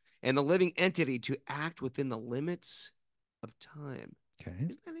energy and the living entity to act within the limits of time. Okay.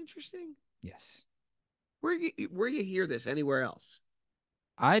 Isn't that interesting? Yes. Where you hear this anywhere else?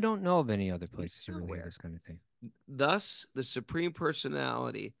 I don't know of any other places you really hear this kind of thing. Thus, the supreme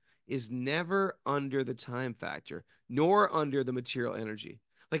personality is never under the time factor, nor under the material energy.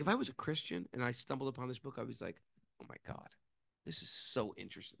 Like if I was a Christian and I stumbled upon this book, I was like, oh my God, this is so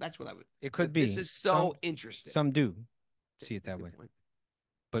interesting. That's what I would. It could be. This is so interesting. Some do see it that way. Point.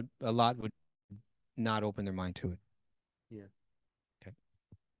 But a lot would not open their mind to it. Yeah. Okay.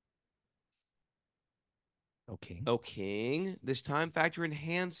 Okay. O King, this time factor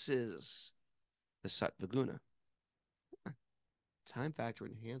enhances the Sattva guna. Time factor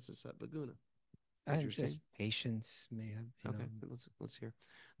enhances Sattva guna. Just patience may have. Okay, let's hear.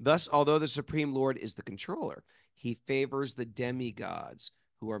 Thus, although the Supreme Lord is the controller, he favors the demigods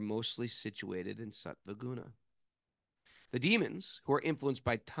who are mostly situated in Sattva guna. The demons, who are influenced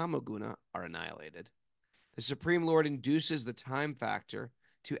by Tamaguna, are annihilated. The Supreme Lord induces the time factor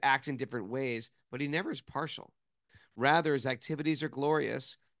to act in different ways, but he never is partial. Rather, his activities are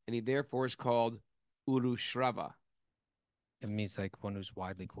glorious, and he therefore is called Urushrava. It means like one who's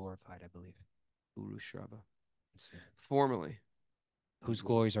widely glorified, I believe. Urushrava. Formally. Whose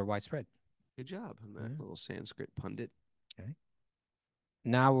glories are widespread. Good job on that little Sanskrit pundit. Okay.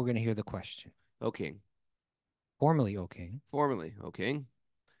 Now we're going to hear the question. O King. Formally, O King. Formally, O King.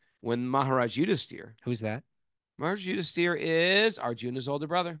 When Maharaj Yudhisthira. Who's that? Maharaj Yudhisthira is Arjuna's older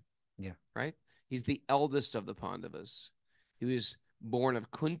brother. Yeah. Right? He's the eldest of the Pandavas. He was born of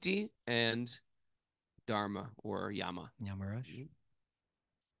Kunti and Dharma or Yama. Yamaraj.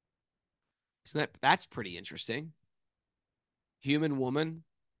 That's pretty interesting. Human woman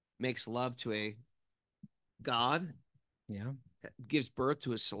makes love to a god. Yeah. Gives birth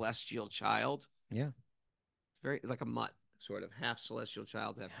to a celestial child. Yeah. It's very like a mutt, sort of half celestial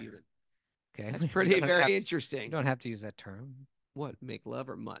child, half human. Okay. That's pretty very interesting. You don't have to use that term. What? Make love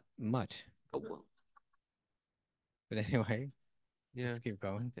or mutt? Mutt. Oh well. But anyway. Yeah. Let's keep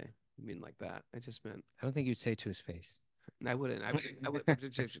going. Okay. You mean like that? I just meant. I don't think you'd say to his face. I wouldn't. I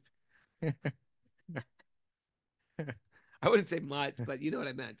wouldn't say mutt, but you know what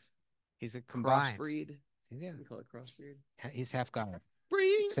I meant. He's a combined crossbreed. Yeah. We call it crossbreed. He's half god.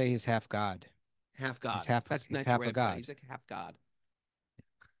 Breed. Say he's half god. Half god. He's half. That's nice. Half a god. He's like half god.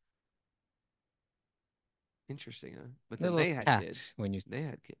 Interesting, huh? But then they had kids. When you they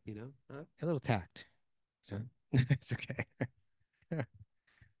had kids, you know. Huh? A little tact. So it's okay.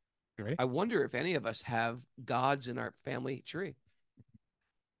 You ready? I wonder if any of us have gods in our family tree.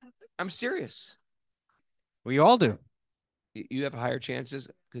 I'm serious. We all do. You have higher chances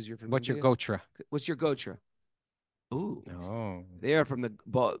because you're from. What's India? your gotra? What's your gotra? Ooh, oh, they are from the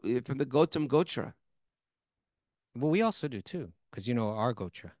Gautam Gotra. Well, we also do too, because you know our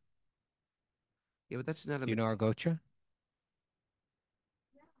gotra. Yeah, but that's not a. You know our gotra?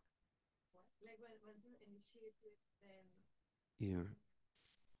 Yeah.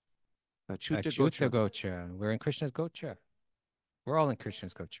 Achyuta gotra. We're in Krishna's gotra. We're all in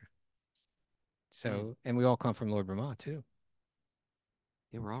Krishna's gotra. So, and we all come from Lord Brahma too.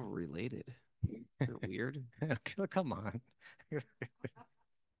 Yeah, we're all related. Isn't that weird? Come on. You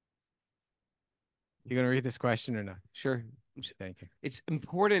gonna read this question or not? Sure. Thank you. It's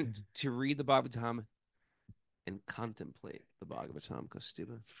important to read the Bhagavatam and contemplate the Bhagavatam,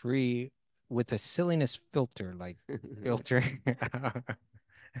 Costello. Free with a silliness filter, like filter.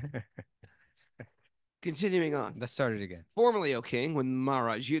 Continuing on. Let's start it again. Formerly, O king, when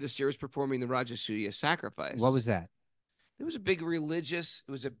Maharaj Yudhisthira was performing the Rajasuya sacrifice. What was that? It was a big religious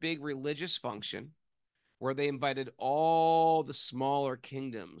function where they invited all the smaller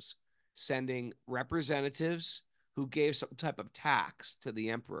kingdoms, sending representatives who gave some type of tax to the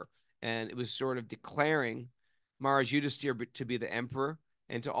emperor. And it was sort of declaring Maharaj Yudhisthira to be the emperor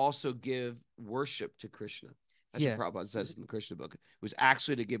and to also give worship to Krishna. That's what Prabhupada says in the Krishna book. It was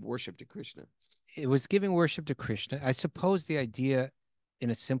actually to give worship to Krishna. It was giving worship to Krishna. I suppose the idea, in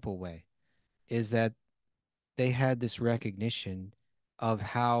a simple way, is that they had this recognition of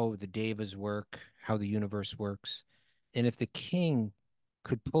how the devas work, how the universe works. And if the king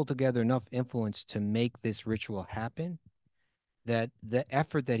could pull together enough influence to make this ritual happen, that the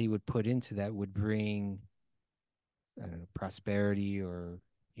effort that he would put into that would bring, I don't know, prosperity, or,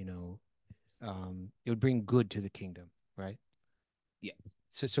 you know, it would bring good to the kingdom, right? Yeah.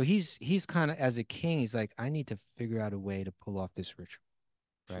 So he's kind of, as a king, he's like, I need to figure out a way to pull off this ritual,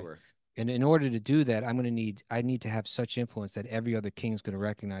 right? Sure. And in order to do that, I need to have such influence that every other king is going to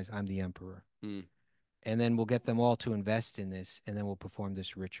recognize I'm the emperor. Mm. And then we'll get them all to invest in this, and then we'll perform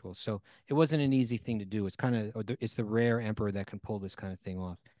this ritual. So it wasn't an easy thing to do. It's it's the rare emperor that can pull this kind of thing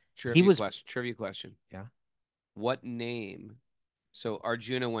off. Trivia question. Yeah. What name? So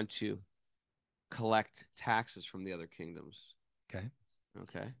Arjuna went to collect taxes from the other kingdoms.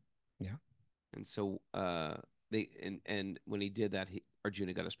 Okay. Yeah. And so and when he did that,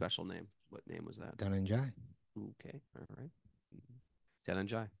 Arjuna got a special name. What name was that? Dhananjay. Okay. All right.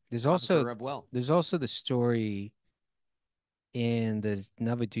 Dhananjay. There's also the story in the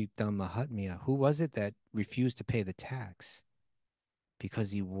Navadvipam Mahatmya. Who was it that refused to pay the tax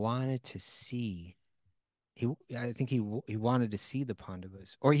because he wanted to see? I think he wanted to see the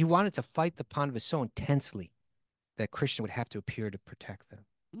Pandavas, or he wanted to fight the Pandavas so intensely that Krishna would have to appear to protect them.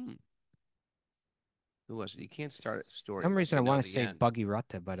 Hmm. Who was it? You can't start a story. For some reason, I want to say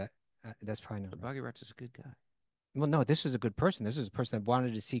Bhagirath, but that's probably not. Bhagirath is a good guy. Well, no, this was a good person. This was a person that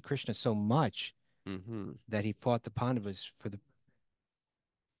wanted to see Krishna so much that he fought the Pandavas for the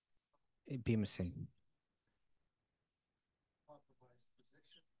Bhimasen.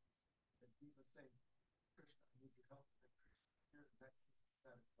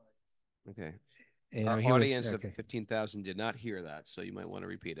 Okay. Our audience of 15,000 did not hear that, so you might want to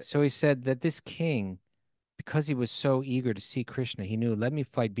repeat it. So he said that this king, because he was so eager to see Krishna, he knew, let me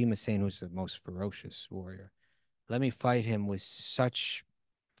fight Bhimasen, who's the most ferocious warrior. Let me fight him with such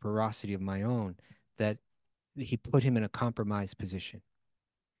ferocity of my own that he put him in a compromised position,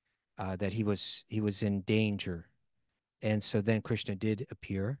 that he was in danger. And so then Krishna did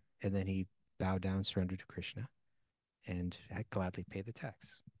appear, and then he bowed down, surrendered to Krishna, and had gladly paid the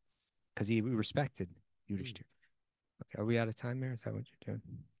tax because he respected Yudhishthira. Okay, are we out of time, Mayor? Is that what you're doing?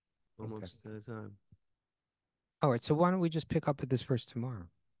 Almost out of time. All right, so why don't we just pick up at this verse tomorrow?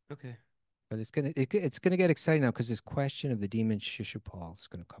 Okay. But it's gonna get exciting now because this question of the demon Sisupala is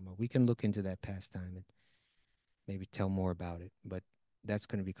gonna come up. We can look into that pastime and maybe tell more about it, but that's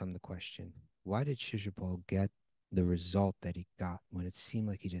going to become the question. Why did Sisupala get the result that he got when it seemed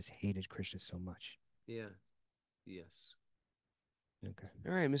like he just hated Krishna so much? Yeah. Yes. Okay.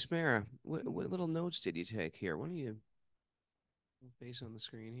 All right, Miss Mara, what little notes did you take here? Why don't you face on the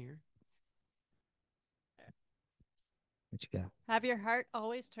screen here? What you got? Have your heart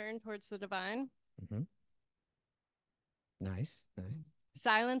always turned towards the divine. Mm-hmm. Nice.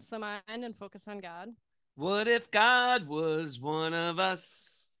 Silence the mind and focus on God. What if God was one of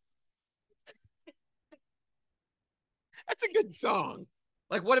us? That's a good song.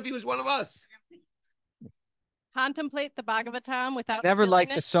 Like, what if he was one of us? Contemplate the Bhagavatam without Never silliness.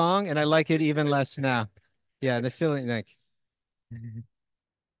 liked the song, and I like it even less now. Yeah, the silly, like.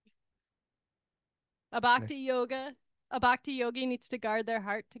 A bhakti yogi needs to guard their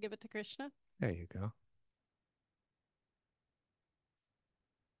heart to give it to Krishna. There you go.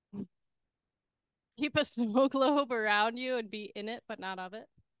 Keep a snow globe around you and be in it, but not of it.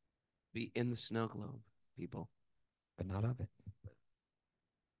 Be in the snow globe, people. But not of it.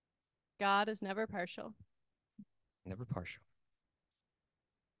 God is never partial. Never partial.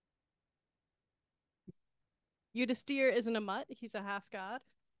 Yudhisthira isn't a mutt. He's a half god.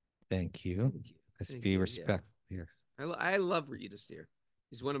 Thank you. Let's be respectful here. I love Yudhisthira.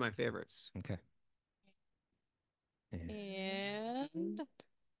 He's one of my favorites. Okay. And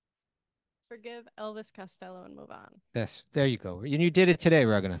forgive Elvis Costello and move on. Yes, there you go. And you did it today,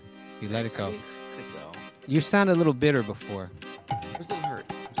 Raghu. You let it go. Let it go. You sounded a little bitter before. It was a little hurt.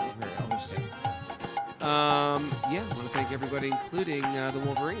 Elvis. Yeah, I want to thank everybody, including the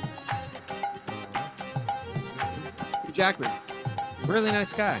Wolverine. Jackman. Really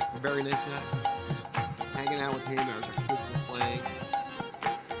nice guy. Very nice guy. hanging out with him. There was a kids were playing.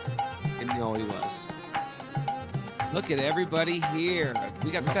 And no, he was. Look at everybody here.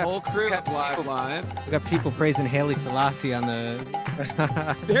 We got the whole crew live. We got people praising Haile Selassie on the.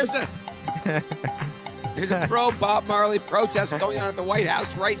 There's a pro Bob Marley protest going on at the White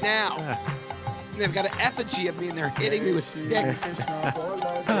House right now. They've got an effigy of me and they're hitting me with sticks.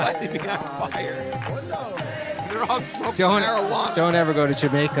 Lighting me on fire. They're all smoking marijuana. Don't ever go to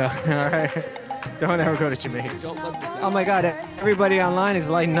Jamaica. All right. Don't ever go to Jamaica. Don't let this Oh my God! Everybody online is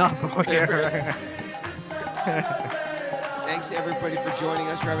lighting up over here. Thanks everybody for joining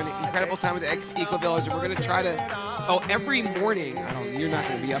us. We're having an incredible time with the Eco Village, and we're going to try to. Oh, every morning. You're not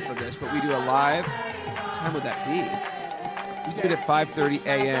going to be up for this, but we do a live. What time would that be? We do it at 5:30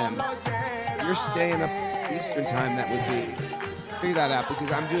 a.m. You're staying up Eastern time. That would be. Figure that out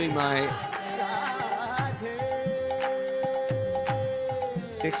because I'm doing my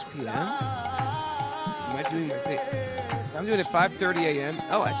 6 p.m. Am I doing my thing? I'm doing it at 5:30 a.m.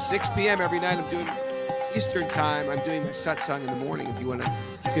 Oh, at 6 p.m. every night I'm doing Eastern time. I'm doing my satsang in the morning if you want to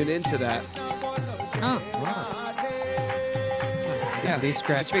tune into that. Oh, wow. Yeah, Lee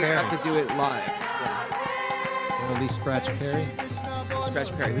Scratch I Perry. have to do it live. Lee Scratch Perry?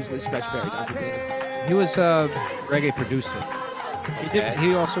 Scratch Perry. Who's Lee Scratch Perry? Dr. David. He was a reggae producer.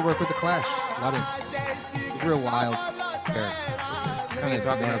 He also worked with The Clash. Love him. He's real wild. Perry. Kind of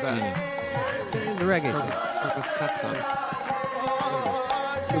talking about that. The reggae thing. Like a satsang.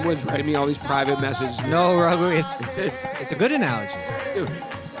 Everyone's writing me all these private messages. No, Raghu, it's a good analogy. Dude.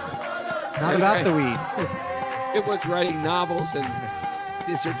 Not about the weed. Everyone's writing novels and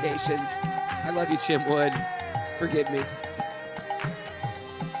dissertations. I love you, Jim Wood. Forgive me.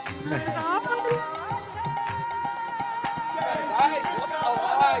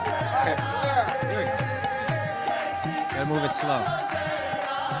 Gotta move it slow.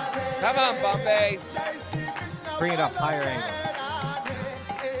 Come on, Bombay. Bring it up, higher angle.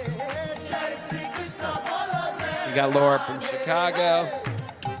 You got Laura from Chicago.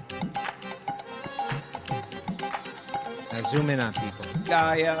 Now zoom in on people.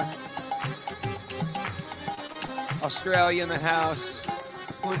 Gaia. Australia in the house.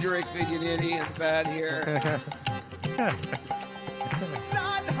 Punjarik Vidyanini in the bed here.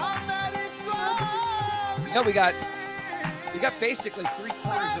 No, we got basically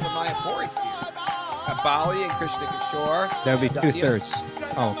 3/4 of the Mayapuris here. Bali and Krishna Kishore. That would be 2/3.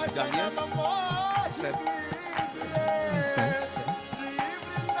 Oh, okay. Danya. Makes sense.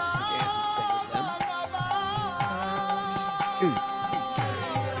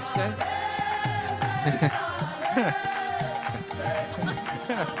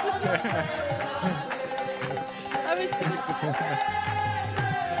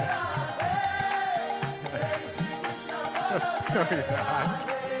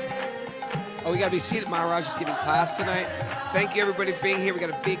 Oh, we got to be seated. Maharaj is giving class tonight. Thank you, everybody, for being here. We got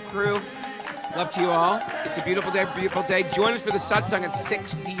a big crew. Love to you all. It's a beautiful day, beautiful day. Join us for the satsang at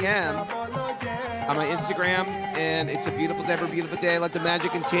 6 p.m. on my Instagram. And it's a beautiful day, beautiful day. Let the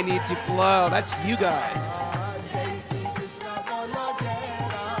magic continue to flow. That's you guys.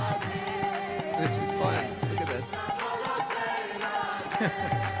 This is fun. Look at this.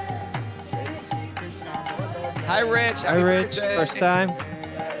 Hi, Rich. Hi, Rich. First time.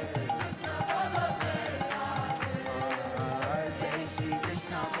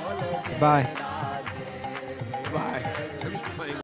 Bye.